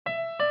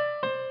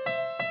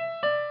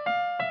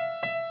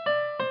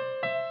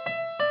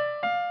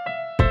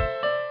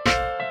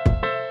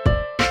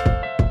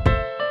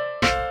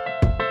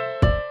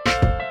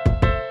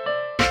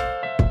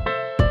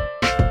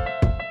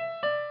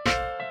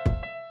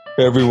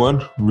Hey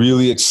everyone,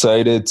 really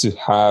excited to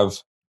have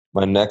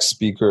my next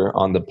speaker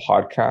on the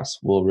podcast,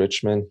 Will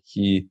Richmond.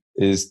 He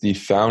is the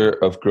founder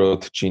of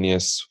Growth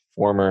Genius,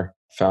 former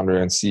founder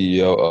and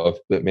CEO of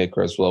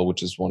BitMaker as well,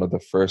 which is one of the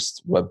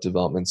first web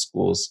development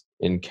schools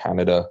in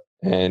Canada.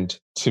 And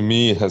to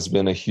me, has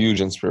been a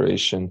huge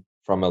inspiration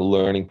from a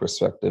learning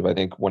perspective. I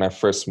think when I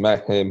first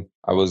met him,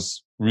 I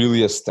was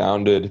really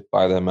astounded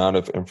by the amount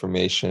of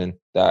information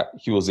that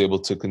he was able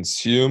to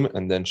consume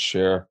and then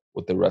share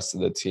with the rest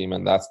of the team.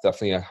 And that's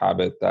definitely a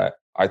habit that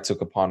I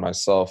took upon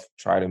myself,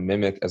 try to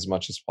mimic as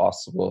much as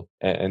possible,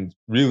 and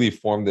really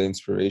form the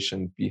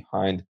inspiration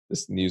behind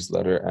this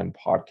newsletter and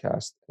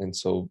podcast. And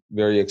so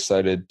very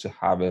excited to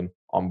have him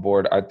on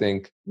board. I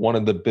think one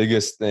of the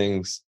biggest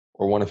things,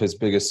 or one of his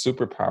biggest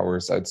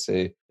superpowers, I'd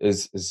say,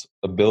 is his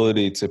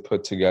ability to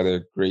put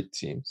together great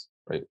teams,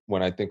 right?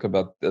 When I think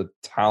about the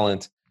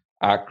talent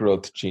at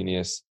Growth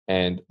Genius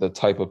and the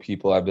type of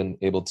people I've been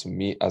able to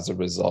meet as a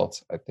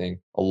result, I think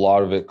a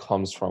lot of it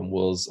comes from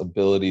Will's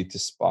ability to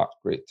spot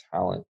great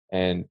talent.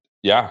 And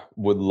yeah,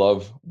 would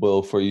love,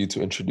 Will, for you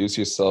to introduce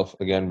yourself.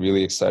 Again,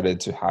 really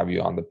excited to have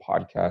you on the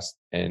podcast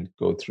and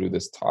go through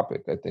this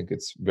topic. I think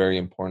it's very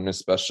important,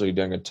 especially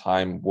during a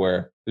time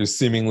where there's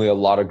seemingly a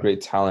lot of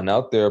great talent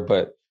out there,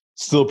 but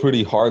still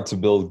pretty hard to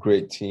build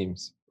great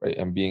teams, right?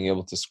 And being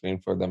able to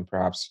screen for them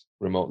perhaps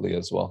remotely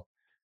as well.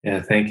 Yeah,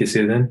 thank you,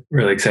 Susan.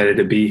 Really excited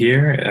to be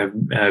here.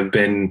 I've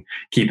been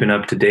keeping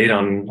up to date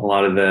on a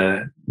lot of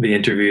the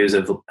interviews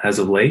as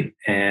of late,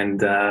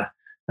 and I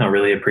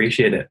really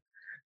appreciate it.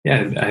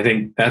 Yeah, I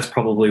think that's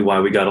probably why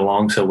we got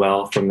along so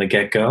well from the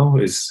get go.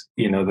 Is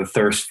the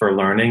thirst for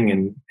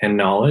learning and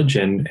knowledge,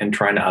 and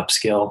trying to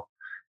upskill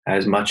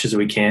as much as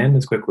we can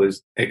as quickly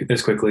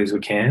as we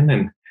can.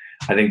 And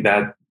I think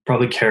that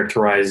probably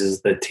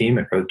characterizes the team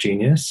at Growth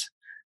Genius.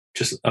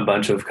 Just a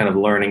bunch of kind of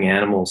learning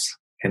animals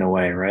in a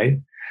way, right?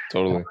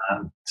 Totally.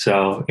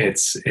 So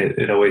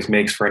it always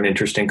makes for an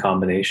interesting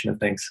combination of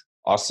things.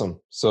 Awesome.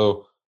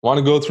 So want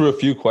to go through a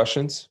few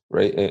questions,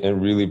 right?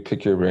 And really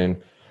pick your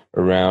brain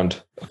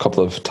around a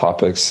couple of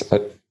topics.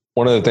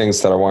 One of the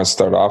things that I want to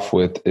start off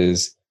with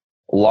is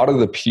a lot of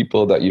the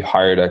people that you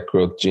hired at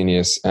Growth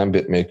Genius and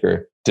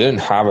BitMaker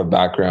didn't have a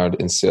background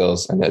in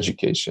sales and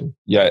education,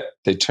 yet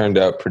they turned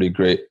out pretty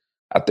great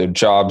at their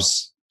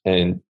jobs.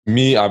 And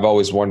me, I've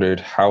always wondered,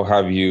 how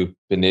have you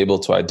been able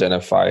to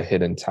identify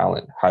hidden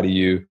talent? How do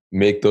you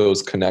make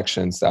those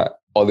connections that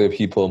other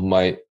people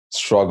might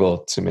struggle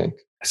to make?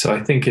 So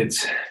I think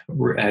it's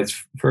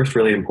first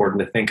really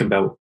important to think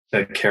about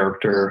the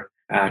character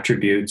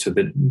attributes or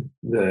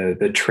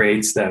the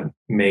traits that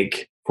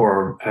make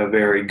for a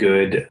very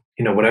good,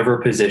 whatever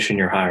position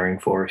you're hiring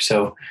for.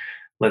 So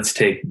let's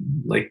take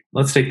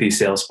these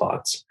sales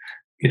spots.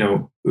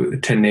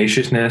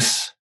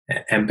 Tenaciousness,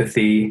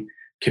 empathy,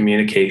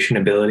 communication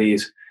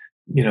abilities.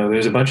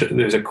 There's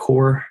a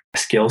core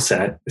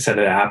set of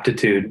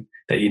aptitude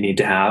that you need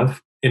to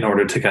have in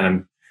order to kind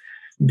of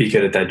be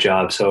good at that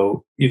job.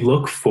 So you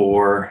look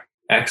for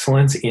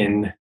excellence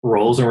in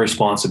roles and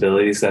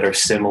responsibilities that are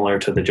similar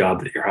to the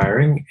job that you're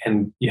hiring,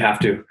 and you have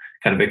to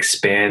kind of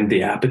expand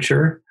the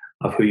aperture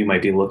of who you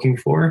might be looking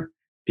for,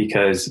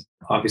 because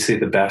obviously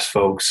the best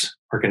folks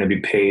are going to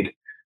be paid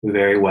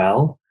very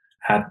well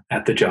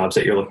at the jobs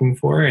that you're looking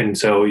for. And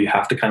so you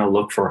have to kind of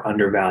look for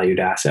undervalued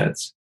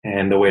assets.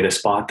 And the way to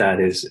spot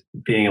that is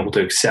being able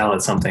to excel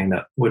at something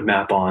that would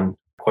map on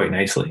quite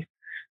nicely.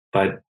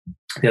 But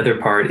the other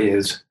part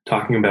is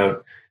thinking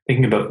about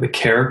the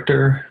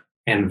character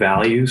and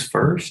values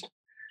first,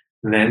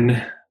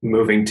 then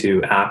moving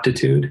to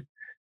aptitude,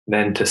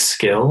 then to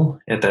skill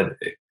at that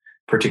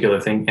particular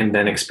thing, and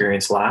then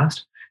experience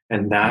last.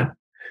 And that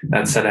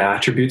set of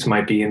attributes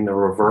might be in the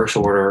reverse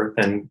order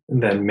than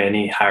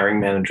many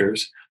hiring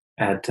managers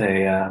at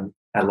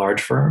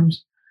large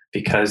firms,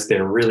 because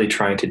they're really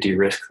trying to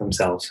de-risk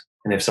themselves.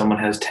 And if someone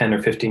has 10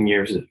 or 15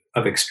 years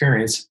of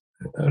experience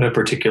at a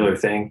particular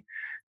thing,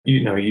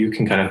 you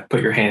can kind of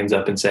put your hands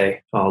up and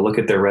say, oh, look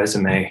at their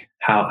resume.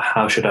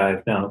 How should I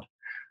have known?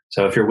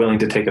 So if you're willing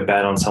to take a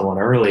bet on someone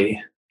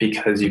early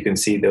because you can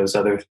see those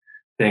other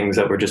things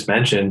that were just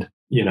mentioned,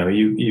 you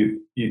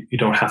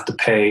don't have to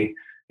pay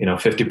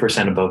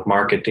 50% above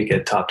market to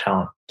get top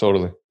talent.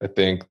 Totally. I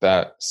think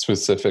that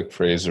specific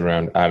phrase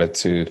around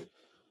attitude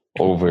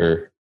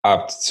over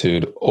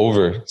aptitude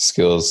over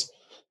skills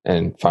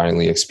and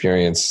finally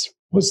experience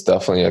was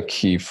definitely a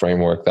key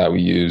framework that we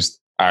used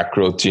at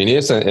Growth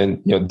Genius,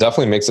 and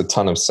definitely makes a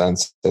ton of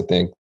sense. I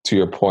think, to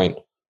your point,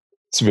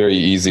 it's very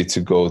easy to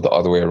go the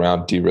other way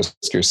around,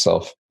 de-risk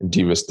yourself and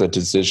de-risk the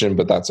decision,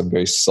 but that's a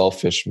very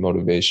selfish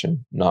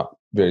motivation, not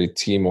very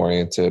team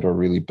oriented or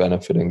really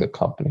benefiting the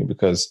company,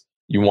 because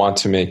you want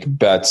to make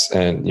bets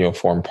and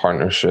form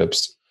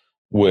partnerships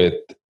with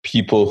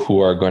people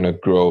who are going to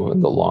grow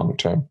in the long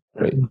term.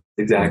 Right.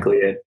 Exactly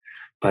it.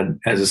 But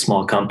as a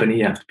small company,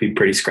 you have to be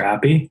pretty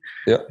scrappy.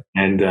 Yeah.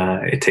 And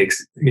it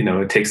takes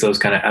those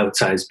kind of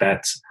outsized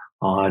bets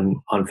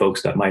on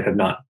folks that might have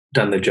not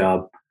done the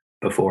job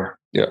before.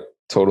 Yeah,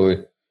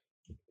 totally.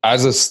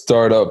 As a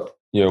startup,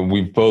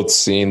 we've both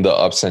seen the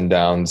ups and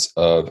downs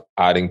of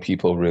adding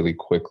people really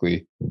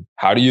quickly.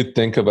 How do you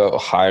think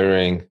about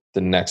hiring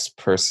the next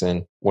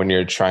person when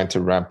you're trying to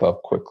ramp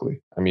up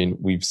quickly? I mean,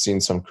 we've seen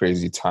some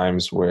crazy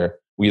times where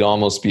we'd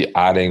almost be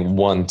adding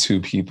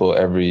 1-2 people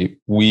every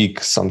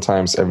week,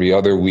 sometimes every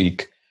other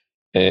week.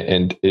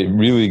 And it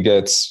really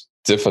gets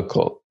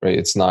difficult, right?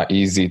 It's not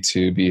easy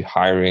to be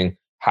hiring,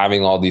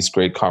 having all these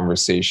great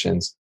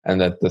conversations,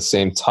 and at the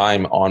same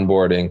time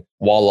onboarding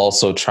while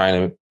also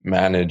trying to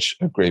manage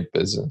a great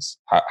business.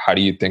 How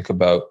do you think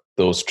about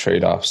those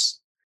trade-offs?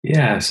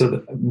 Yeah,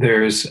 so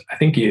I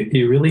think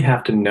you really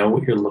have to know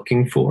what you're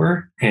looking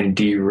for and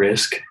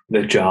de-risk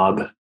the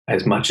job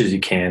as much as you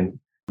can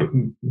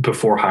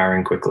before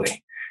hiring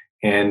quickly.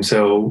 And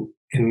so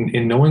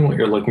in knowing what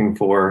you're looking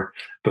for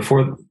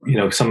before,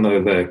 some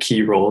of the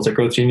key roles at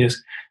Growth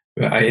Genius,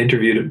 I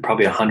interviewed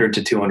probably 100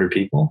 to 200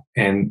 people,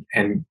 and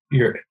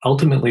you're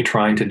ultimately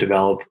trying to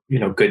develop,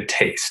 good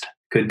taste.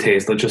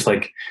 Just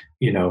like,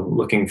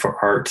 looking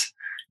for art,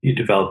 you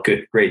develop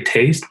great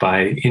taste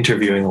by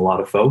interviewing a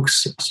lot of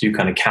folks. So you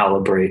kind of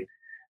calibrate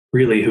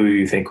really who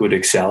you think would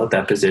excel at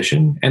that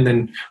position. And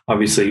then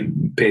obviously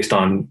based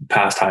on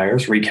past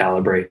hires,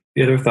 recalibrate.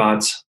 The other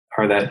thoughts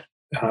are that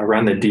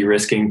around the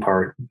de-risking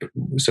part.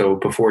 So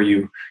before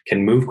you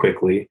can move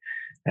quickly,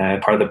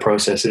 part of the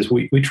process is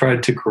we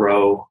tried to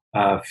grow,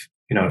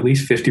 at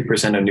least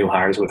 50% of new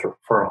hires with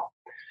referral.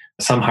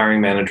 Some hiring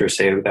managers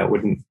say that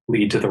wouldn't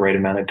lead to the right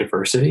amount of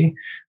diversity,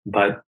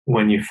 but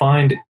when you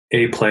find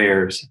A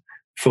players,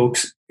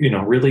 folks,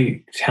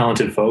 really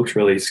talented folks,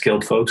 really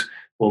skilled folks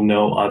will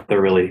know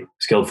other really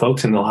skilled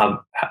folks, and they'll have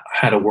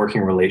had a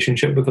working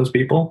relationship with those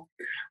people.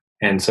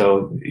 And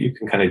so you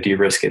can kind of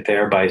de-risk it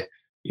there by,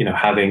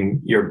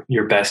 having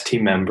your best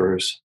team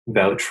members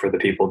vouch for the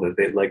people that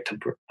they'd like to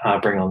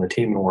bring on the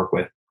team and work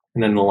with.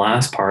 And then the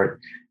last part,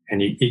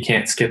 and you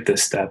can't skip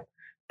this step,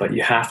 but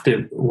you have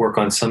to work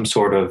on some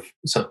sort of,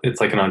 so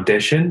it's like an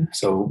audition.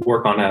 So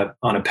work on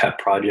a pet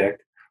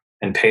project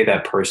and pay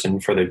that person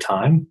for their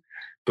time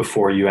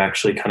before you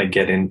actually kind of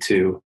get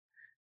into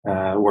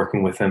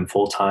working with them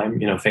full time.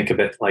 Think of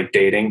it like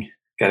dating.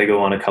 Got to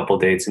go on a couple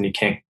dates, and you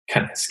can't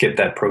kind of skip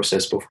that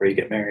process before you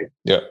get married.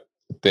 Yeah.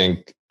 I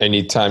think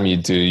anytime you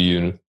do,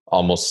 you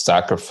almost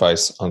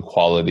sacrifice on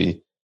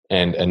quality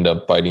and end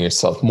up biting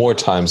yourself more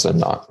times than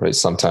not, right?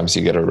 Sometimes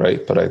you get it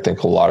right, but I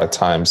think a lot of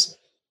times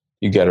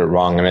you get it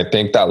wrong. And I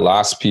think that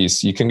last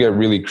piece, you can get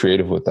really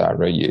creative with that,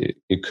 right?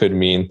 It could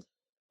mean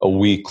a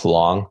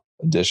week-long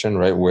edition,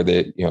 right? Where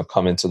they,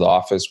 come into the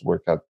office,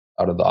 work out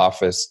of the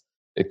office.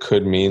 It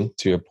could mean,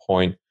 to your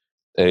point,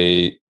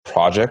 a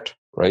project,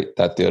 right?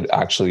 That they'd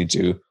actually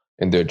do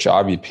in their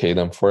job. You pay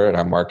them for it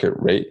at market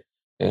rate.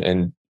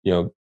 And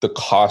the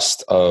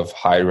cost of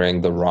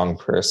hiring the wrong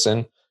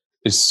person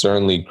is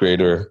certainly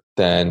greater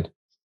than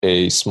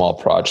a small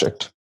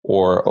project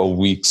or a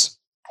week's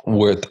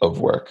worth of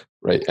work,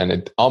 right? And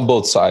it on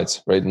both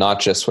sides, right? Not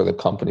just for the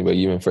company, but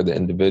even for the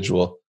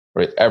individual,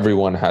 right?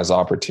 Everyone has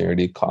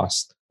opportunity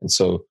cost. And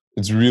so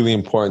it's really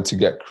important to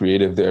get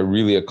creative there,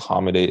 really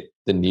accommodate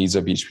the needs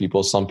of each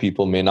people. Some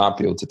people may not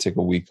be able to take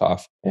a week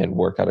off and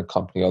work at a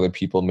company. Other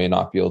people may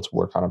not be able to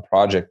work on a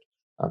project,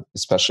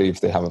 especially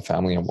if they have a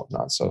family and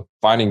whatnot. So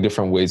finding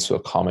different ways to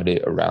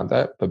accommodate around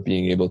that, but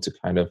being able to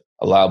kind of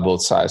allow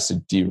both sides to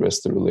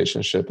de-risk the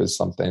relationship is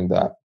something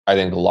that I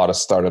think a lot of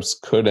startups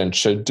could and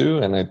should do.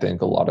 And I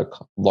think a lot of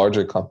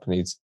larger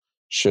companies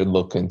should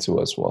look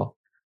into as well.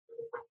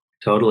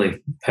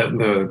 Totally.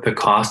 The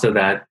cost of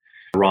that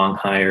wrong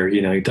hire,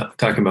 you're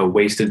talking about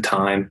wasted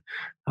time,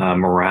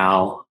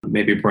 morale,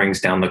 maybe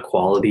brings down the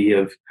quality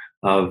of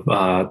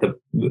the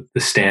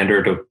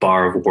standard of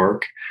bar of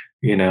work.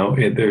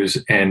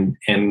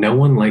 And no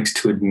one likes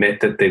to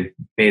admit that they've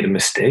made a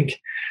mistake.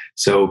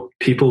 So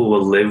people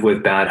will live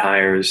with bad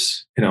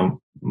hires,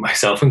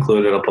 myself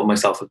included. I'll put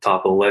myself at the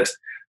top of the list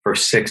for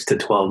 6 to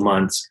 12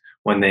 months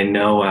when they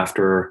know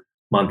after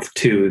month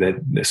 2 that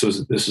this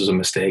was a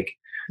mistake.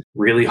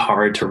 Really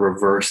hard to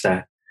reverse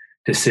that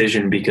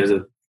decision because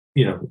of,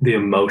 the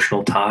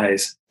emotional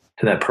ties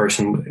to that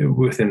person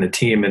within the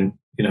team and,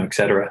 et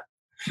cetera.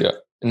 Yeah.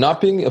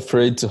 Not being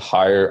afraid to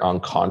hire on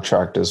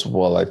contract as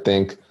well.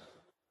 The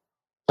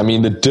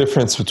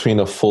difference between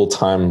a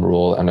full-time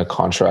role and a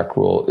contract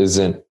role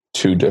isn't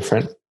too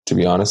different, to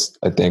be honest.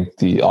 I think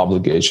the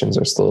obligations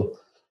are still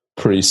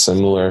pretty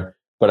similar,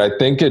 but I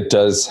think it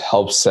does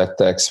help set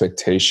the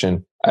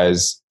expectation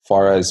as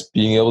far as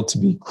being able to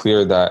be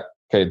clear that,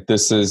 okay,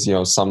 this is,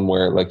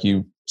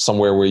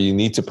 somewhere where you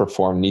need to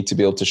perform, need to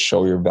be able to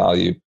show your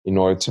value in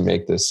order to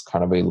make this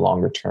kind of a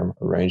longer term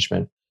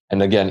arrangement.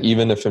 And again,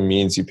 even if it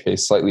means you pay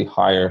slightly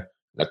higher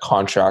in a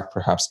contract,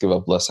 perhaps give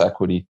up less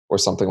equity or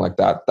something like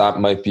that, that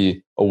might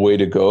be a way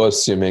to go,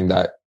 assuming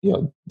that,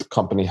 the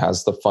company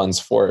has the funds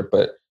for it.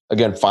 But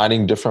again,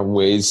 finding different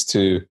ways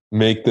to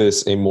make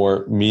this a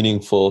more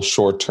meaningful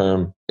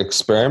short-term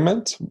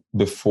experiment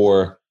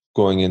before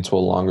going into a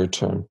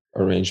longer-term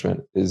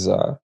arrangement is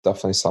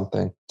definitely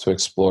something to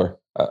explore.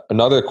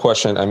 Another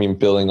question,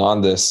 building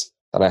on this,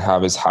 that I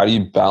have is how do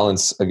you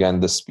balance, again,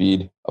 the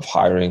speed of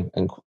hiring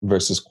and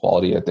versus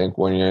quality? I think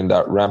when you're in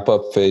that ramp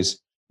up phase,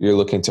 you're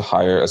looking to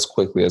hire as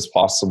quickly as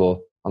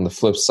possible. On the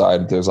flip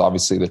side, there's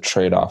obviously the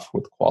trade-off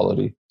with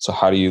quality. So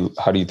how do you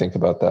think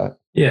about that?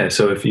 Yeah.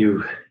 So if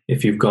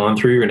you've gone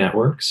through your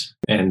networks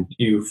and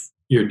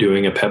you're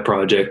doing a pet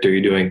project or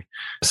you're doing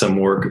some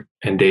work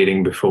and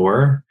dating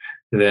before,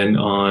 then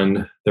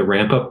on the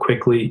ramp up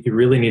quickly, you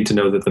really need to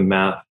know that the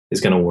math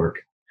is going to work.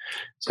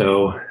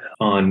 So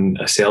on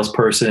a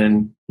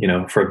salesperson,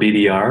 for a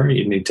BDR,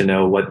 you need to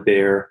know what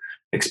their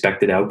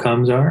expected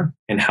outcomes are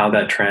and how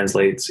that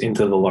translates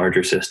into the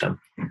larger system.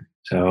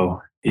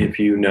 So if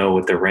you know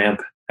what the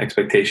ramp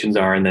expectations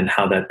are and then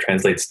how that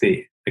translates to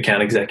the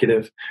account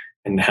executive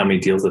and how many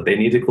deals that they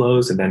need to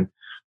close, and then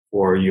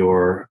for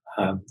your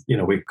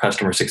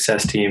customer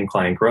success team,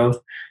 client growth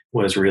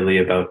was really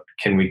about,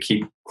 can we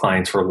keep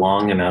clients for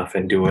long enough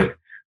and do it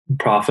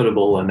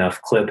profitable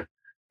enough clip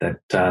that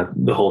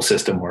the whole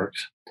system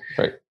works.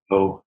 Right.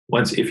 So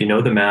if you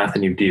know the math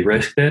and you've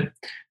de-risked it,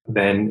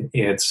 then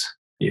it's,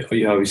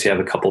 you obviously have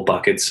a couple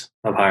buckets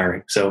of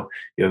hiring. So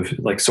you have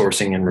like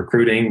sourcing and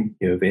recruiting,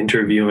 you have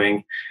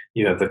interviewing,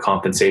 you have the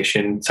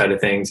compensation side of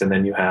things, and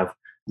then you have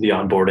the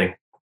onboarding.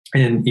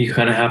 And you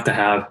kind of have to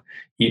have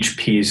each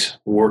piece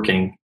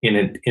working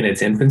in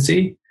its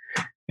infancy.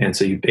 And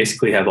so you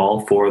basically have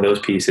all four of those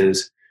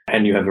pieces,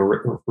 and you have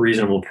a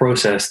reasonable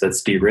process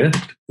that's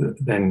de-risked.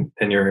 Then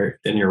you're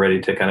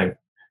ready to kind of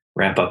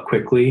ramp up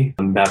quickly.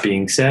 That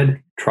being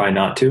said, try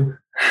not to.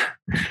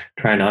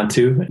 Try not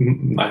to.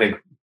 I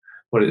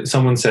think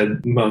someone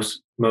said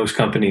most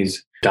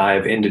companies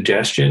dive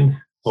indigestion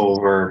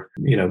over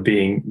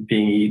being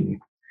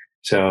eaten.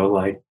 So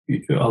like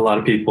a lot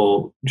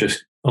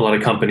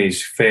of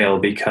companies fail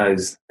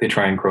because they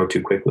try and grow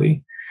too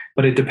quickly.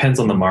 But it depends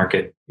on the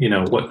market.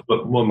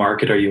 What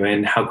market are you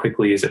in? How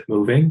quickly is it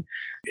moving?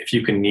 If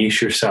you can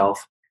niche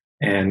yourself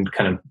and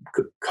kind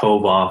of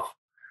cove off,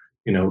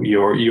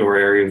 your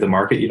area of the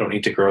market, you don't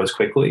need to grow as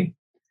quickly.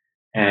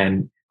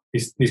 And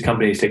these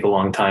companies take a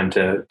long time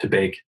to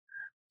bake.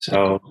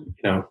 So,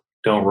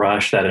 don't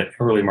rush that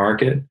early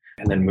market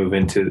and then move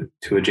into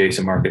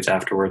adjacent markets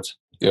afterwards.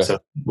 Yeah. So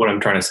what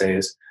I'm trying to say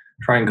is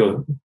try and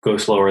go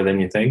slower than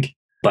you think.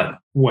 But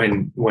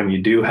when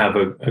you do have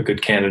a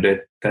good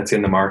candidate that's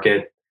in the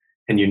market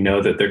and you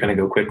know that they're going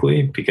to go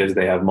quickly because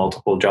they have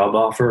multiple job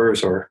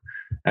offers or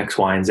X,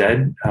 Y, and Z,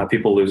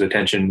 people lose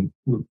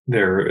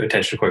their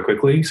attention quite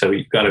quickly. So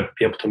you've got to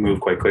be able to move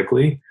quite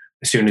quickly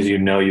as soon as you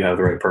know you have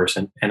the right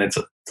person. And it's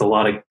a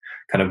lot of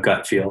kind of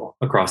gut feel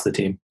across the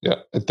team. Yeah.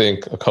 I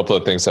think a couple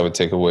of things I would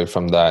take away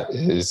from that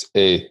is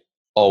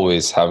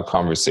always have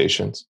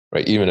conversations,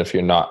 right? Even if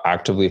you're not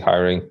actively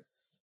hiring,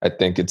 I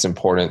think it's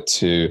important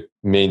to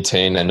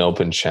maintain an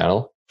open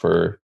channel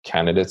for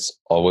candidates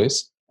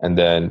always. And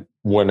then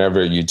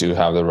whenever you do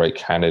have the right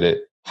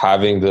candidate,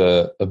 having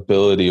the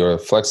ability or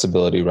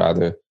flexibility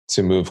rather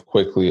to move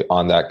quickly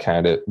on that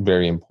candidate,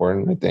 very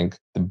important. I think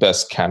the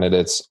best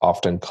candidates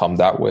often come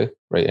that way,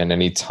 right? And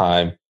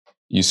anytime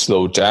you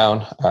slow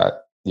down,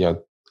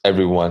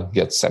 everyone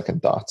gets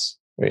second thoughts,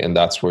 right? And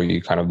that's where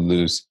you kind of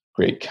lose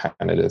great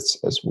candidates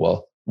as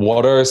well.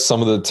 What are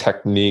some of the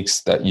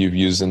techniques that you've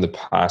used in the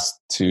past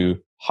to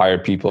hire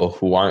people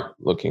who aren't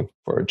looking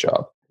for a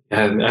job?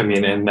 And I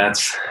mean, and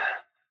that's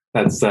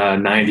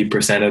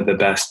 90% of the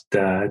best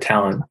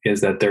talent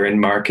is that they're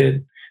in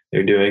market,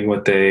 they're doing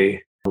what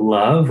they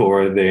love,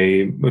 or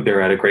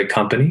they're at a great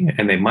company,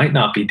 and they might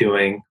not be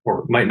doing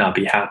or might not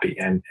be happy.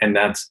 And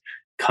that's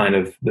kind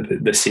of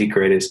the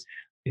secret is,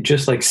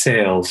 just like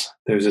sales,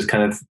 there's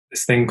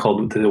this thing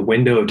called the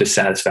window of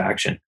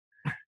dissatisfaction.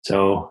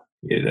 So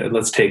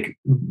let's take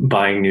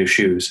buying new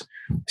shoes.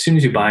 As soon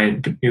as you buy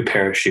a new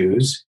pair of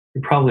shoes,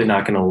 you're probably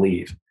not going to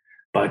leave.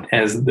 But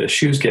as the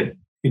shoes get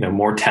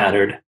more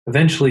tattered,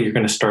 eventually you're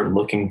going to start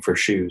looking for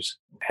shoes.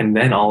 And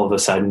then all of a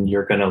sudden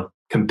you're going to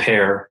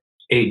compare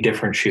 8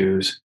 different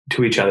shoes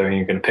to each other and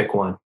you're going to pick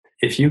one.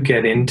 If you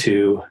get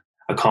into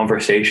a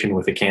conversation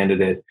with a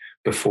candidate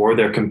before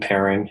they're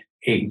comparing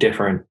 8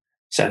 different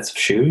sets of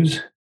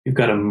shoes, you've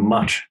got a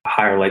much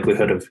higher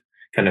likelihood of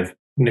kind of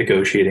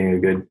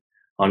negotiating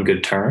on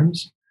good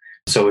terms.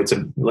 So it's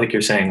like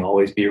you're saying,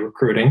 always be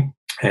recruiting,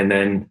 and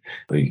then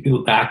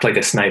you act like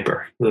a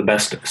sniper. The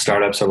best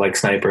startups are like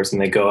snipers,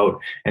 and they go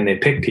out and they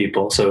pick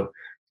people. So,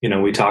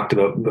 we talked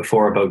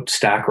before about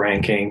stack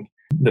ranking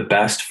the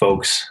best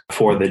folks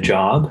for the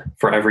job,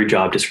 for every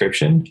job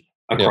description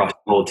across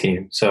the whole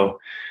team. So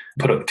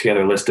put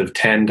together a list of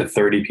 10 to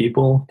 30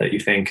 people that you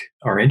think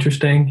are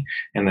interesting,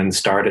 and then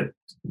start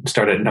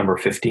at number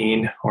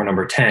 15 or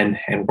number 10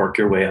 and work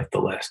your way up the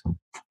list.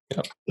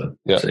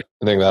 Yeah.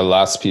 I think that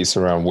last piece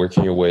around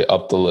working your way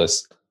up the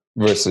list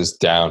versus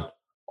down,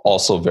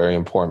 also very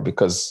important,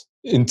 because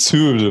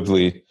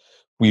intuitively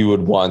we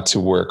would want to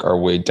work our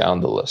way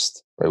down the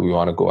list, right? We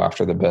want to go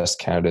after the best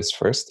candidates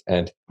first.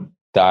 And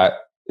that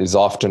is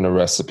often a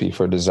recipe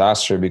for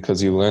disaster,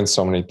 because you learn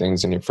so many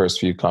things in your first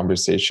few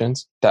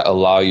conversations that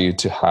allow you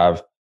to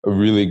have a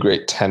really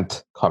great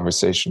 10th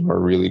conversation or a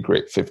really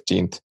great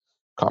 15th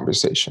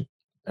conversation.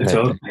 And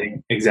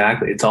Totally.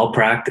 Exactly. It's all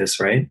practice,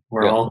 right?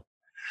 We're all,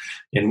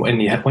 and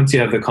once you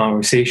have the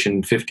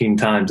conversation 15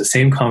 times, the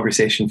same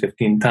conversation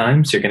 15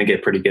 times, you're going to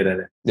get pretty good at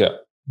it. Yeah.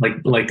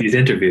 Like these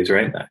interviews,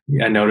 right?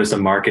 I noticed a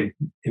market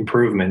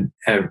improvement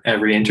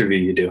every interview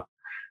you do.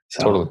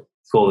 So Totally.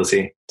 It's cool to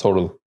see.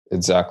 Totally.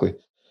 Exactly.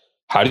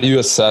 How do you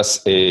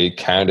assess a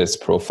candidate's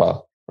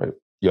profile? Right.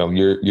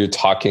 You're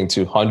talking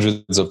to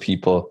hundreds of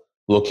people,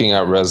 looking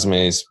at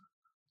resumes,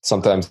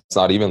 sometimes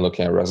not even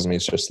looking at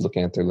resumes, just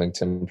looking at their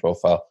LinkedIn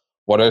profile.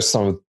 What are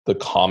some of the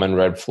common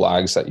red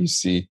flags that you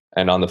see?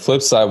 And on the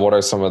flip side, what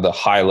are some of the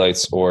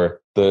highlights or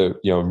the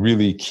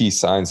really key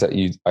signs that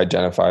you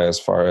identify as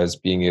far as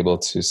being able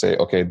to say,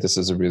 okay, this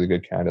is a really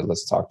good candidate.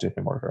 Let's talk to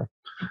him or her.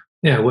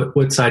 Yeah.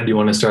 What side do you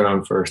want to start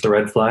on first? The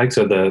red flags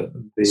or the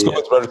Let's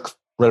go with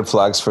red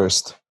flags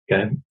first.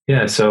 Okay.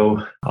 Yeah.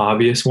 So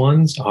obvious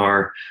ones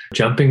are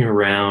jumping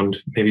around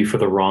maybe for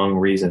the wrong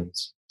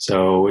reasons.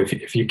 So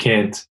if you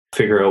can't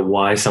figure out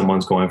why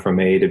someone's going from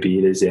A to B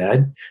to Z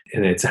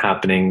and it's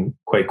happening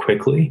quite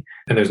quickly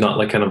and there's not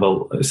like kind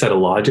of a set of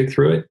logic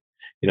through it,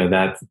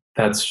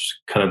 that's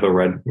kind of a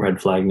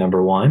red flag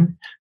number one,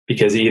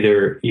 because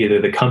either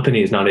the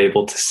company is not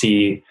able to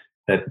see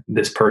that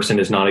this person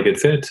is not a good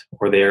fit,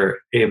 or they're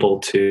able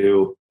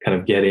to kind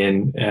of get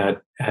in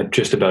at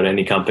just about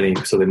any company.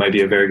 So they might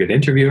be a very good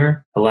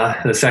interviewer.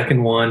 The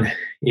second one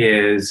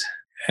is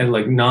title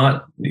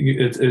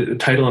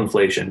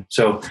inflation.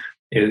 So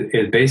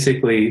it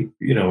basically,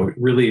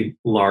 really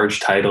large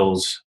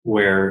titles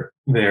where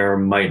there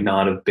might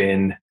not have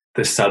been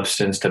the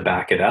substance to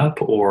back it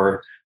up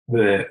or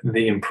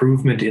the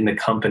improvement in the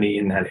company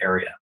in that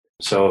area.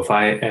 So if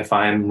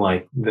I'm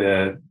like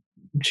the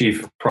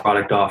chief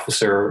product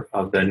officer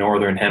of the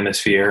Northern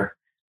Hemisphere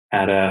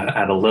at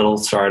a little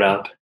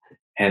startup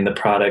and the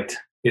product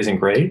isn't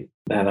great,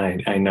 then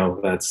I know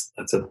that's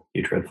a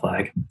huge red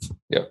flag.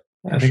 Yep.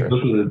 I think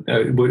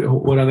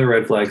what other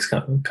red flags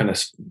kind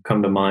of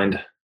come to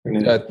mind?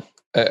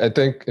 I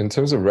think in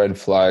terms of red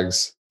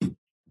flags,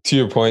 to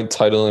your point,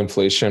 title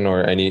inflation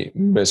or any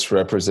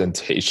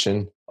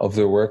misrepresentation of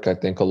their work, I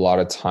think a lot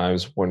of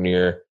times when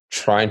you're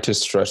trying to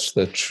stretch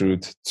the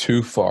truth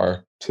too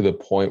far to the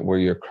point where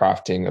you're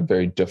crafting a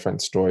very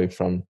different story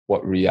from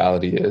what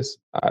reality is,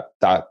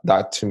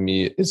 that to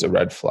me is a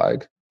red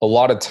flag. A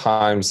lot of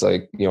times,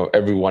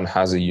 everyone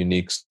has a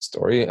unique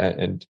story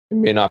and it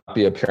may not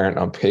be apparent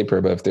on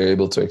paper, but if they're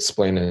able to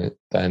explain it,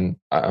 then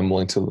I'm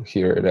willing to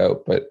hear it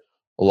out. But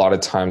a lot of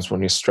times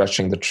when you're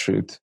stretching the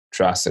truth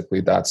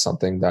drastically, that's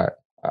something that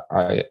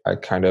I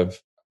kind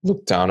of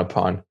look down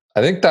upon.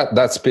 I think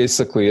that's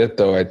basically it,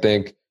 though. I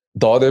think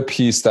the other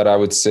piece that I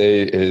would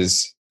say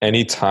is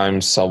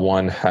anytime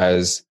someone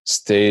has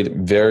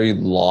stayed very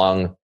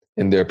long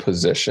in their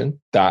position,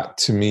 that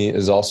to me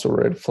is also a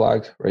red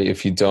flag, right?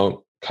 If you don't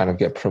kind of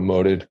get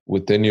promoted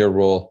within your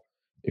role,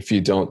 if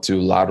you don't do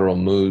lateral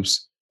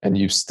moves and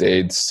you've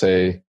stayed,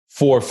 say,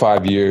 4 or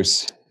 5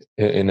 years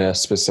in a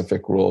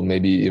specific role,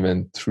 maybe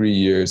even 3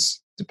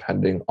 years,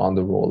 depending on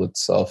the role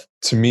itself.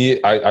 To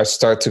me, I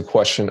start to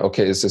question,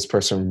 okay, is this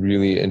person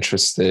really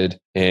interested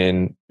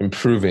in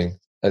improving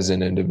as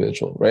an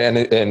individual, right? And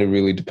it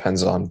really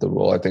depends on the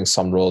role. I think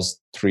some roles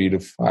 3 to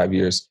 5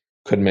 years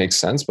could make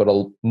sense, but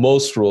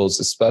most roles,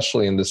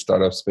 especially in the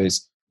startup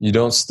space, you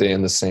don't stay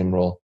in the same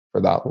role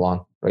for that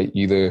long, right?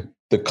 Either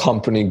the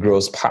company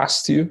grows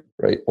past you,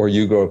 right? Or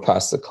you grow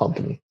past the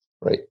company,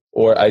 right?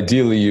 Or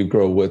ideally you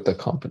grow with the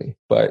company,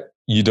 but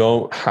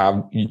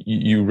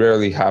you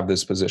rarely have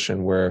this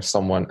position where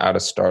someone at a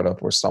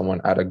startup or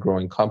someone at a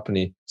growing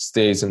company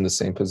stays in the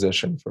same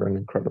position for an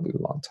incredibly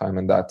long time.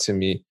 And that to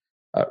me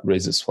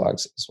raises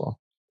flags as well.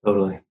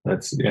 Totally.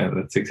 That's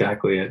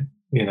exactly it.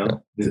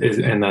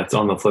 And that's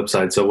on the flip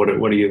side. So what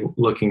are you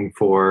looking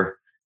for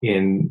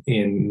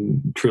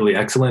in truly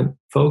excellent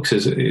folks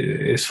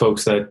is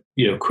folks that,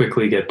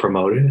 quickly get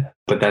promoted,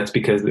 but that's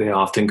because they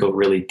often go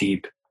really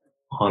deep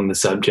on the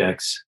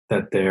subjects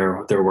that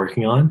they're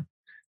working on.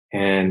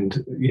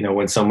 And,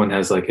 when someone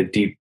has like a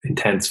deep,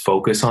 intense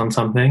focus on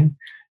something,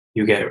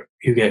 you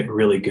get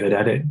really good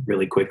at it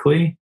really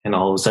quickly. And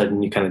all of a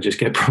sudden you kind of just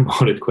get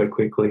promoted quite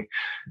quickly.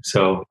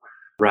 So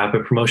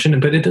rapid promotion,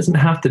 but it doesn't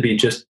have to be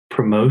just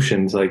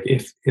promotions. Like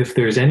if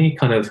there's any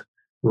kind of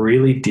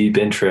really deep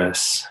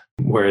interests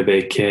where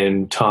they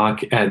can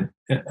talk at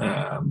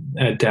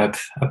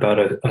depth about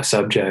a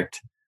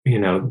subject,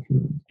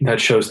 that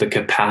shows the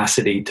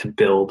capacity to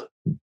build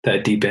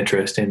that deep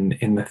interest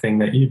in the thing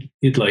that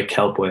you'd like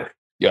help with.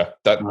 Yeah,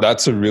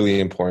 that's a really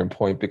important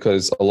point,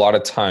 because a lot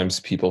of times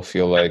people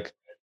feel like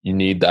you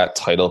need that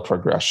title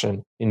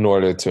progression in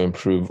order to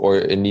improve, or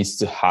it needs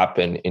to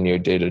happen in your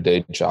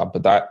day-to-day job.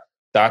 But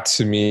that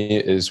to me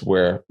is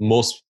where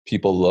most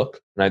people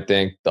look. And I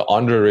think the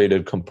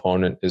underrated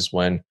component is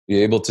when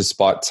you're able to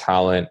spot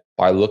talent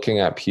by looking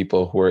at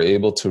people who are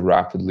able to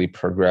rapidly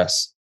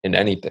progress in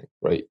anything,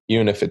 right?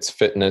 Even if it's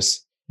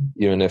fitness,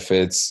 even if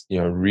it's,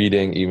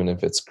 reading, even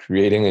if it's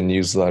creating a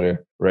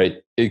newsletter, right?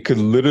 It could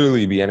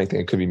literally be anything.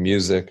 It could be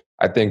music.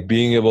 I think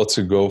being able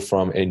to go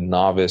from a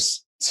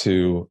novice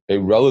to a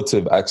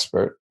relative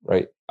expert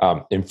right?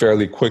 In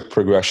fairly quick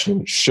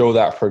progression, show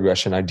that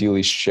progression,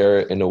 ideally share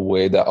it in a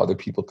way that other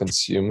people can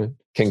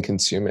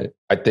consume it.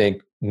 I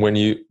think when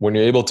you're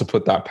able to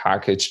put that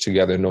package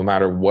together, no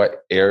matter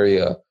what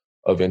area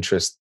of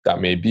interest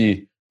that may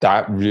be,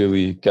 that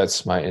really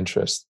gets my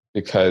interest,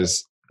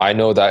 because I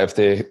know that if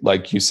they,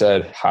 like you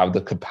said, have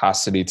the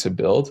capacity to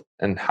build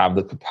and have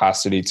the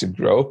capacity to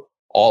grow,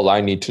 all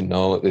I need to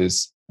know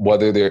is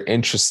whether they're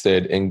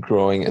interested in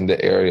growing in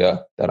the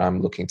area that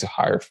I'm looking to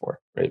hire for,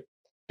 right?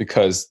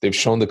 Because they've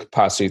shown the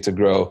capacity to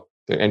grow,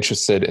 they're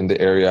interested in the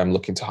area I'm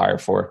looking to hire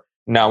for.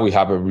 Now we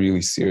have a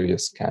really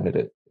serious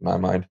candidate in my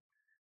mind.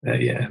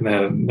 Yeah,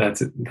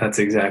 that's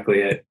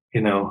exactly it.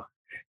 And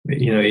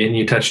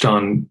you touched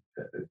on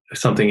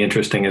something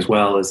interesting as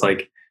well, is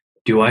like,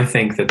 do I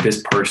think that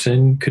this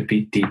person could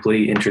be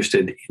deeply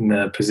interested in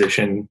the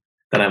position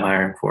that I'm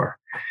hiring for?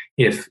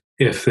 If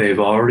they've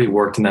already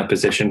worked in that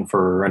position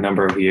for a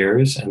number of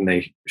years and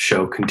they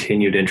show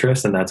continued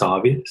interest, then that's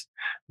obvious.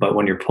 But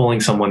when you're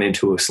pulling someone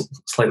into a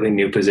slightly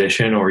new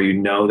position, or you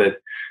know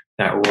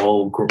that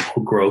role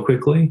will grow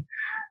quickly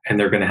and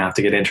they're going to have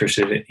to get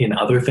interested in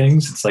other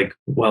things, it's like,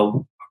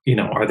 well,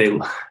 are they,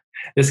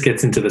 this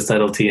gets into the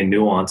subtlety and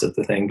nuance of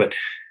the thing, but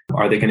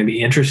are they going to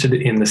be interested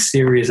in the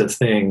series of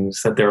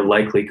things that they're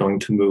likely going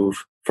to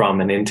move from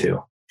and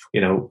into?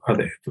 Are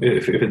they,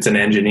 if it's an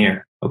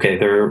engineer, okay,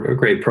 they're a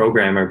great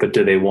programmer, but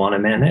do they want to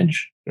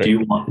manage? Right.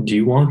 Do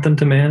you want them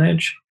to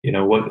manage?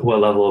 What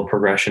level of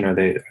progression are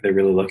they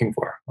really looking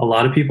for? A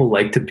lot of people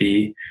like to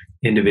be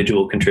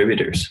individual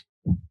contributors.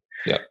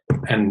 Yeah.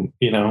 And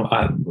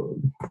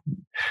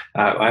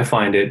I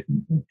find it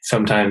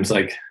sometimes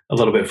like a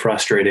little bit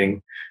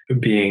frustrating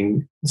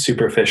being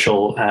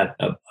superficial at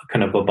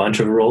kind of a bunch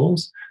of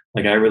roles.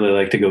 Like, I really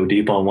like to go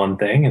deep on one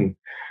thing, and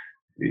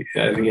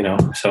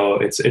so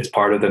it's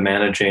part of the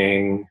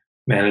managing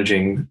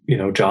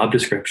job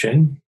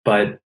description.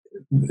 But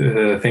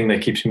the thing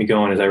that keeps me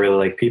going is I really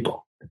like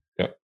people.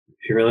 Yeah.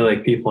 If you really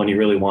like people and you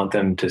really want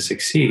them to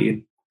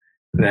succeed,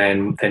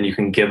 then you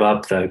can give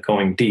up the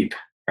going deep,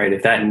 right?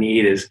 If that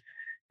need is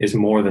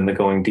more than the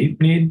going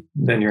deep need,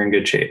 then you're in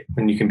good shape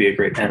and you can be a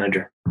great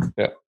manager.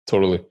 Yeah,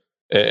 totally.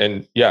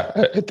 And yeah,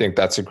 I think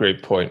that's a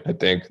great point. I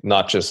think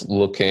not just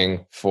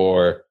looking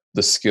for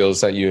the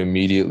skills that you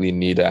immediately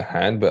need at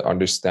hand, but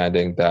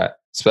understanding that,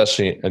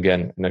 especially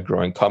again, in a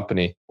growing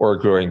company or a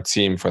growing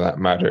team for that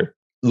matter,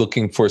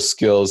 looking for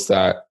skills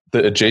that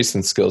the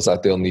adjacent skills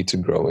that they'll need to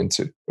grow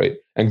into, right?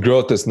 And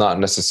growth is not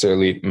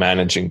necessarily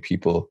managing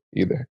people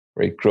either,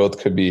 right? Growth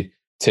could be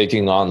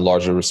taking on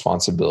larger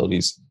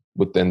responsibilities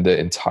within the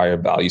entire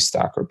value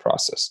stack or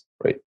process,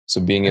 right? So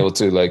being able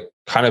to like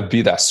kind of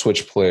be that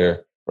switch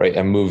player, right?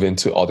 And move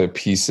into other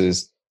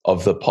pieces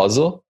of the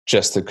puzzle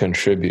just to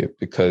contribute,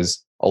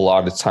 because a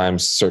lot of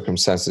times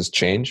circumstances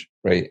change,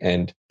 right?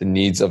 And the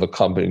needs of a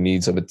company,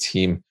 needs of a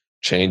team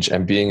change,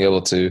 and being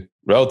able to,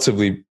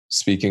 relatively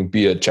speaking,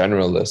 be a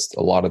generalist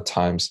a lot of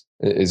times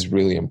is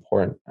really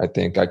important. I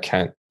think I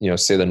can't,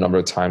 say the number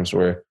of times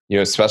where,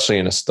 especially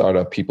in a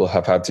startup, people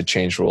have had to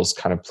change roles,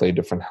 kind of play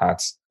different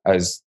hats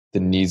as the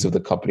needs of the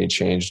company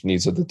changed,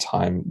 needs of the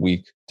time,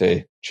 week,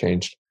 day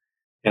changed.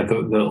 Yeah,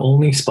 the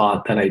only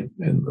spot that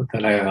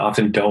I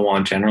often don't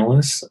want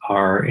generalists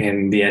are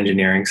in the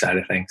engineering side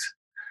of things.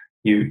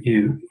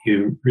 You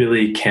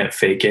really can't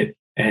fake it,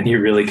 and you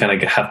really kind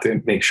of have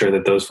to make sure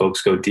that those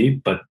folks go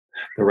deep. But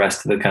the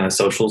rest of the kind of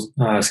social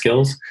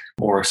skills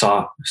or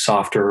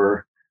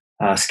softer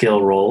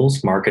skill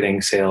roles,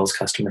 marketing, sales,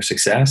 customer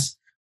success,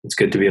 it's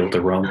good to be able to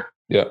roam.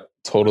 Yeah,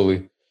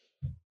 totally.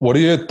 What are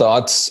your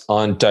thoughts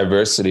on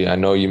diversity? I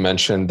know you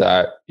mentioned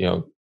that,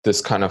 this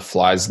kind of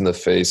flies in the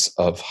face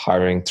of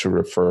hiring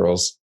through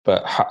referrals,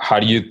 but how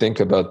do you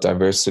think about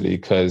diversity?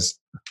 Because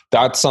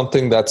that's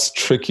something that's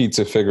tricky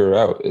to figure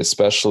out,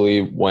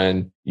 especially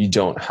when you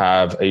don't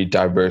have a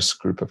diverse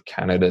group of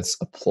candidates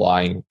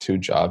applying to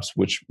jobs,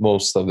 which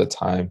most of the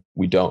time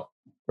we don't,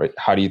 right?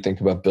 How do you think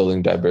about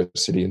building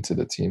diversity into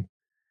the team?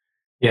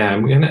 Yeah,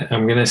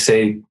 I'm gonna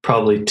say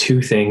probably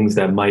two things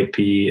that might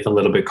be a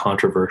little bit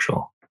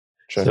controversial.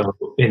 Sure. So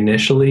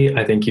initially,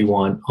 I think you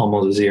want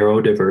almost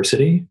zero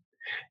diversity.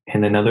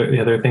 And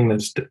the other thing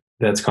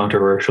that's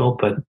controversial,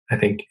 but I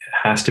think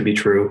has to be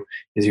true,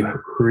 is you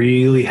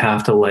really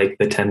have to like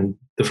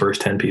the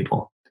first 10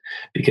 people,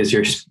 because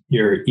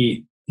you're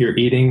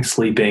eating,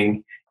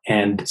 sleeping,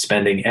 and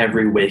spending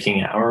every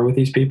waking hour with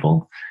these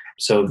people.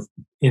 So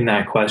in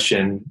that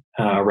question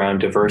around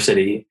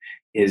diversity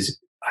is,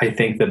 I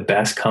think the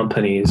best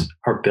companies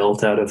are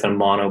built out of a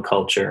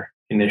monoculture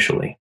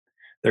initially.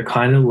 They're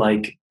kind of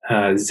like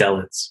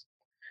zealots.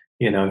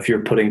 If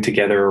you're putting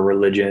together a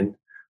religion,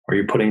 or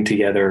you're putting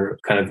together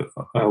kind of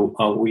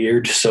a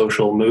weird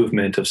social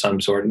movement of some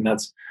sort, and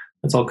that's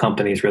all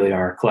companies really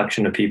are: a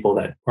collection of people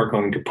that are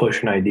going to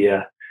push an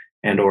idea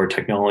and or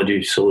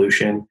technology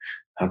solution,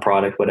 a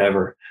product,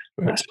 whatever,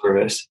 a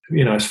service,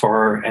 as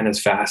far and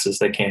as fast as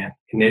they can.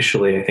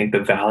 Initially, I think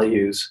the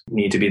values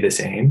need to be the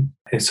same.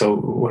 And so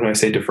when I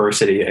say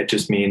diversity, I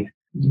just mean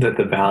that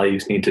the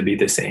values need to be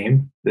the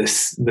same.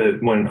 The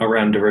one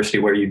around diversity,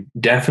 where you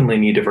definitely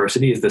need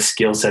diversity, is the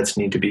skill sets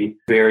need to be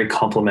very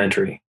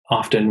complementary,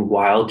 often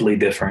wildly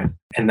different.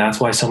 And that's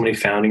why so many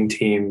founding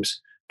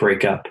teams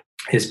break up,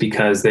 is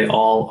because they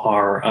all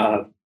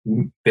are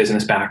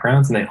business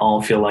backgrounds and they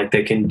all feel like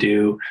they can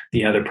do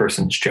the other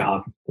person's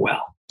job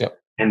well. Yep.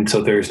 And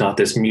so there's not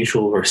this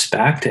mutual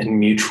respect and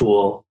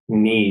mutual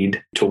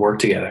need to work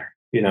together.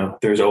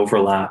 There's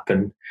overlap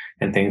and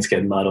things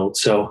get muddled.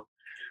 So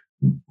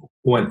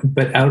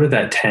but out of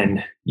that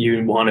 10,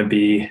 you want to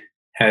be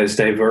as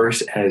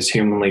diverse as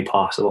humanly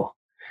possible.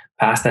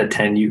 Past that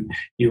 10, you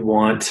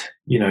want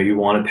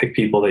to pick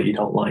people that you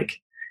don't like,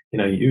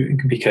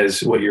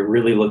 because what you're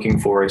really looking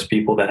for is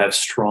people that have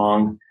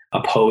strong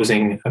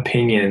opposing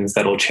opinions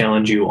that will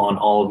challenge you on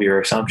all of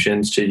your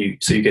assumptions so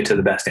you get to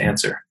the best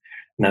answer.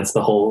 And that's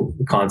the whole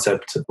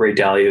concept of Ray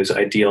Dalio's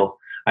idea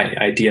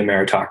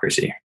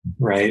meritocracy,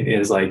 right?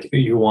 Is like,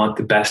 you want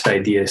the best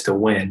ideas to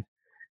win,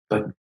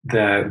 but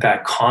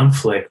that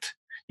conflict,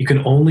 you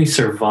can only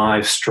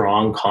survive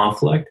strong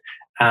conflict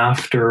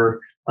after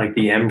like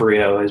the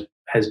embryo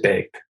has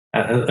baked.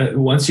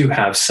 Once you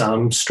have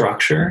some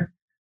structure,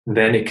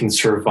 then it can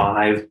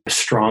survive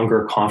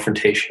stronger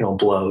confrontational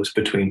blows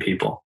between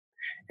people.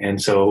 And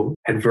so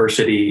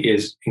adversity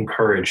is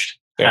encouraged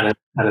at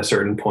a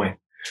certain point.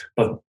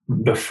 But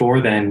before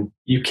then,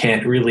 you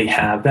can't really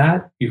have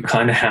that. You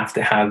kind of have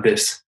to have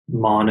this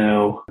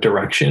mono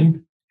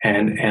direction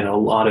and a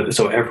lot of,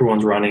 so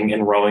everyone's running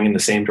and rowing in the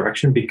same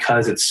direction,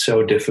 because it's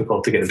so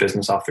difficult to get a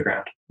business off the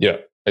ground. Yeah.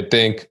 I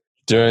think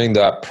during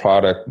that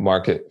product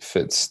market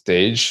fit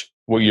stage,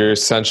 what you're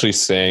essentially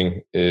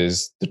saying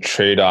is the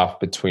trade-off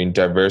between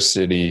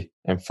diversity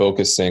and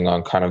focusing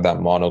on kind of that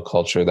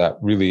monoculture, that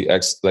really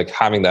like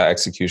having that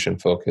execution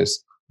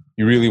focus.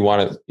 You really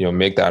want to,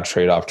 make that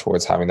trade-off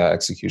towards having that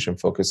execution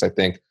focus. I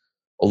think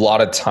a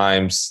lot of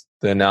times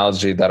the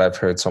analogy that I've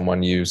heard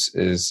someone use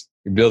is,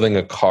 you're building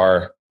a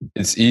car.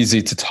 It's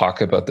easy to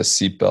talk about the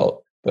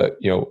seatbelt, but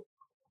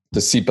the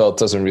seatbelt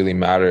doesn't really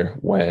matter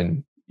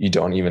when you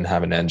don't even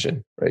have an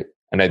engine, right?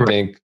 And I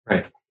think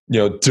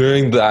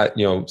during that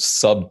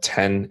sub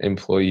 10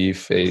 employee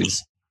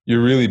phase,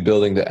 you're really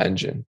building the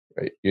engine,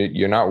 right?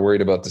 You're not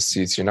worried about the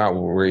seats. You're not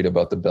worried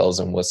about the bells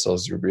and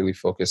whistles. You're really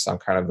focused on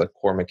kind of the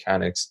core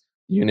mechanics,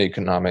 unit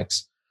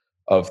economics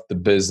of the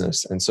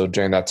business. And so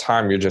during that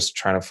time, you're just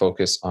trying to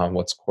focus on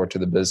what's core to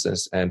the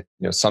business. And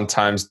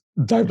sometimes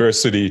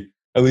diversity,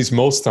 at least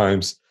most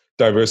times,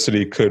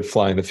 diversity could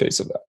fly in the face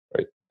of that,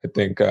 right? I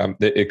think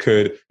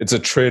it's a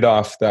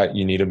trade-off that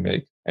you need to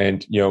make.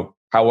 And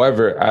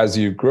however, as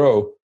you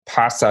grow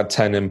past that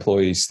 10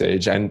 employee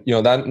stage, and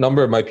that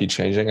number might be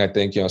changing. I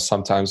think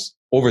sometimes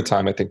over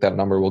time, I think that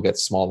number will get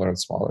smaller and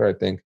smaller. I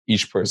think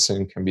each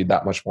person can be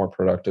that much more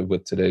productive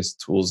with today's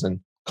tools and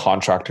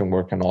contracting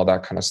work and all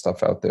that kind of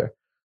stuff out there.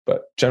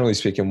 But generally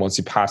speaking, once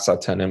you pass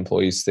that 10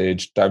 employee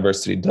stage,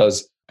 diversity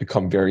does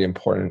become very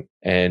important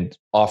and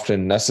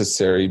often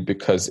necessary,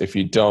 because if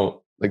you don't,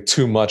 like,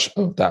 too much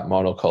of that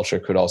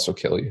monoculture could also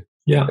kill you.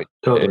 Yeah,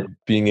 totally. And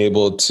being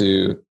able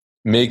to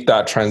make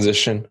that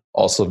transition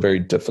also very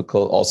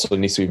difficult. Also, it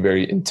needs to be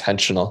very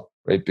intentional,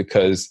 right?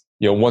 Because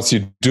once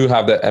you do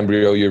have that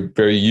embryo, you're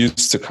very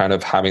used to kind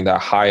of having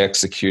that high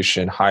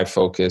execution, high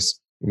focus,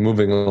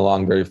 moving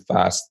along very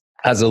fast.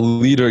 As a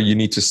leader, you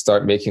need to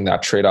start making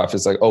that trade-off.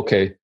 It's like,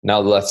 okay, now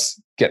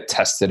let's get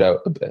tested out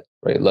a bit,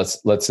 right?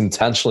 Let's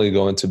intentionally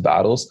go into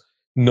battles,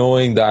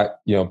 knowing that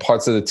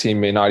parts of the team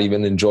may not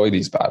even enjoy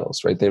these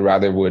battles, right? They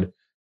rather would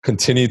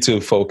continue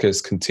to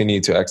focus, continue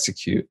to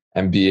execute,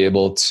 and be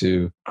able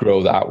to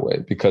grow that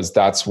way, because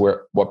that's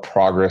what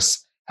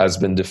progress has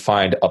been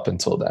defined up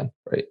until then,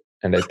 right?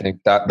 And I think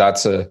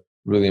that's a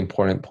really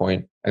important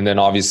point. And then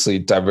obviously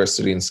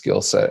diversity and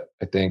skill set.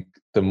 I think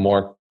the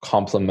more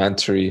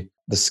complementary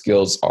the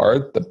skills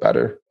are, the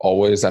better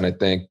always. And I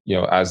think,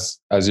 as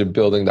you're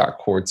building that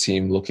core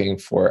team, looking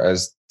for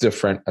as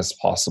different as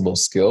possible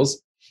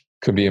skills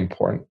could be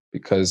important,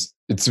 because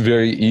it's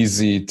very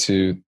easy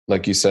to,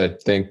 like you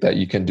said, think that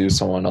you can do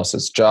someone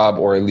else's job,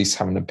 or at least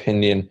have an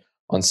opinion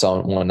on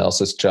someone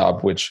else's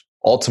job, which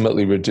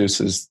ultimately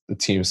reduces the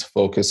team's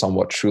focus on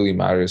what truly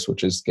matters,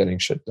 which is getting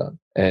shit done.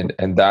 And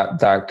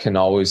that can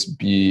always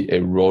be a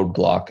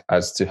roadblock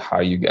as to how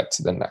you get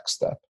to the next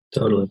step.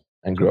 Totally.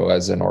 And grow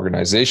as an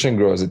organization,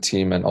 grow as a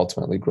team, and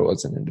ultimately grow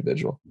as an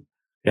individual.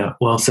 Yeah,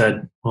 well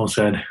said. Well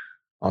said.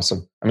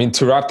 Awesome. I mean,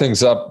 to wrap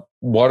things up,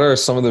 what are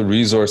some of the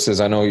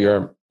resources? I know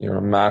you're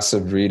a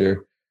massive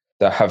reader,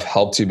 that have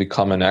helped you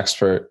become an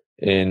expert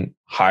in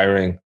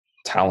hiring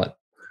talent.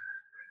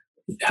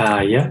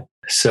 Yeah.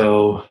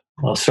 So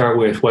I'll start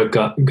with what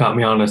got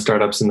me on to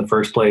startups in the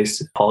first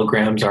place. Paul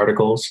Graham's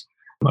articles,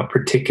 a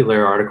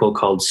particular article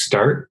called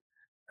Start,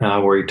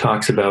 where he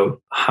talks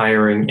about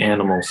hiring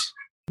animals.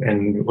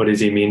 And what does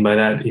he mean by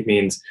that? He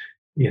means,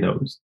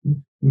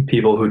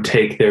 people who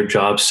take their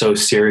jobs so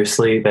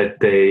seriously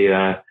that they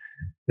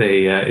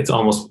it's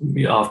almost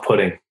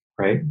off-putting,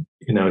 right?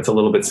 It's a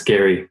little bit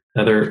scary.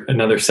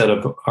 Another set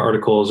of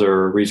articles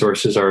or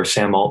resources are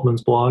Sam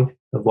Altman's blog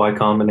of Y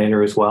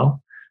Combinator as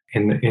well.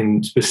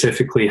 in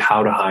specifically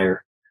how to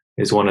hire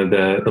is one of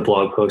the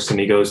blog posts, and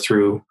he goes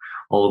through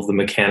all of the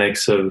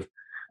mechanics of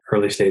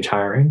early stage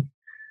hiring.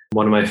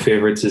 One of my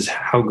favorites is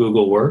how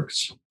Google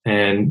works,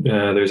 and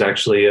there's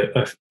actually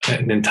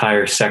an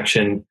entire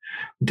section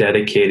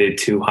dedicated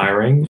to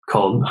hiring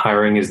called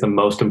 "Hiring is the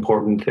most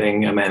important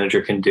thing a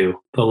manager can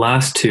do." The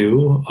last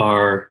two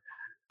are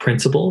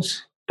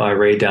Principles by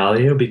Ray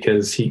Dalio,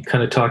 because he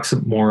kind of talks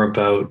more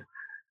about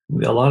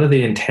a lot of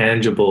the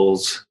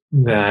intangibles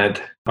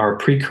that are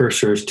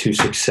precursors to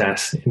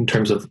success in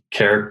terms of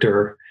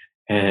character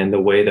and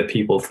the way that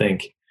people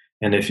think.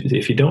 And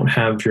if you don't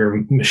have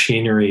your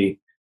machinery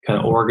kind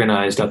of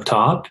organized up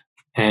top,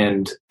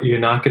 and you're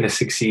not going to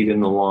succeed in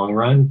the long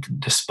run,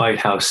 despite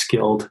how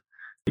skilled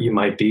you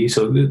might be.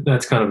 So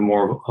that's kind of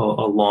more of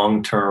a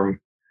long-term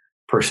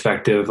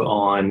perspective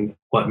on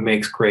what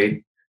makes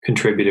great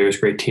contributors,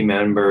 great team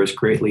members,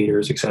 great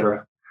leaders,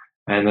 etc.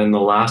 And then the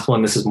last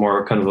one, this is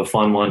more kind of a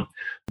fun one.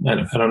 I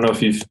don't know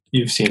if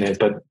you've seen it,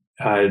 but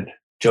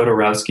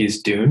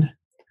Jodorowsky's Dune.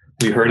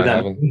 Have you heard of that?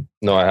 Haven't.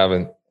 No, I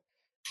haven't.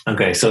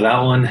 Okay, so that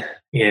one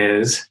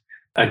is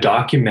a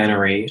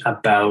documentary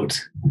about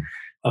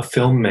a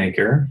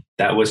filmmaker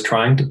that was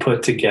trying to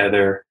put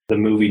together the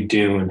movie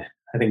Dune,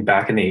 I think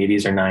back in the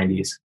 80s or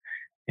 90s.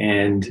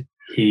 And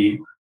he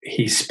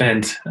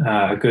spent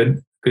a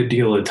good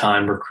deal of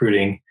time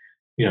recruiting,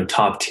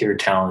 top tier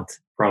talent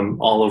from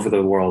all over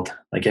the world.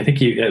 Like I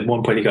think at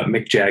one point he got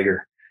Mick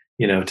Jagger,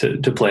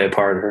 to play a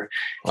part of her.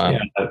 Wow.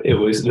 It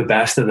was the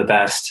best of the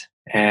best.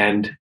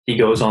 And he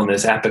goes on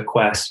this epic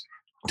quest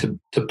to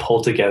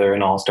pull together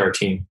an all-star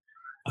team.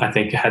 I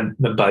think had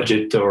the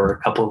budget or a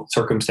couple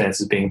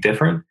circumstances being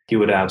different, he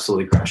would have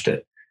absolutely crushed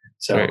it.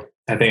 So right.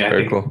 I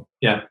think, cool.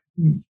 Yeah.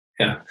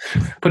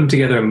 Putting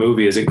together a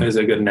movie is a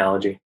good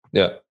analogy.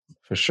 Yeah,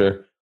 for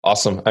sure.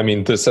 Awesome. I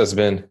mean, this has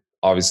been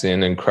obviously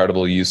an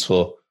incredible,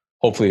 useful,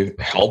 hopefully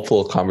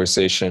helpful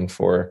conversation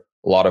for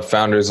a lot of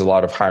founders, a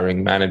lot of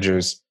hiring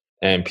managers,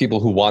 and people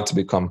who want to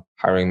become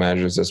hiring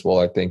managers as well.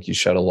 I think you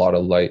shed a lot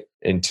of light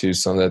into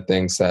some of the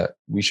things that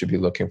we should be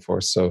looking for.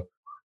 So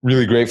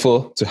really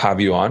grateful to have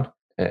you on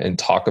and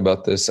talk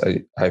about this.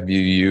 I view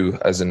you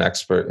as an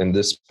expert in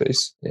this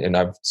space, and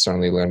I've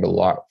certainly learned a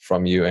lot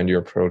from you and your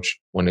approach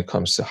when it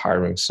comes to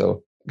hiring.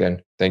 So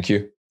again, thank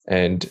you.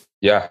 And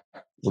yeah,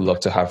 we'd love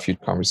to have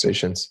future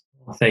conversations.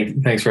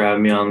 Thanks for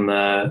having me on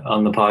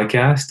the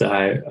podcast.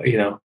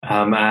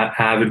 I'm an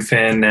avid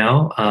fan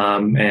now,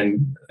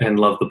 and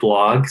love the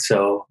blog.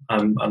 So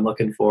I'm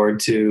looking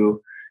forward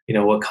to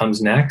what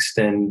comes next,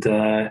 and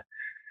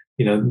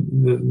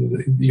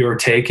your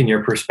take and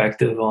your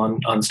perspective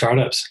on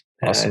startups.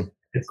 Awesome.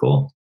 It's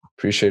cool.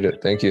 Appreciate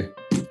it. Thank you.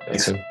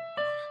 Thanks.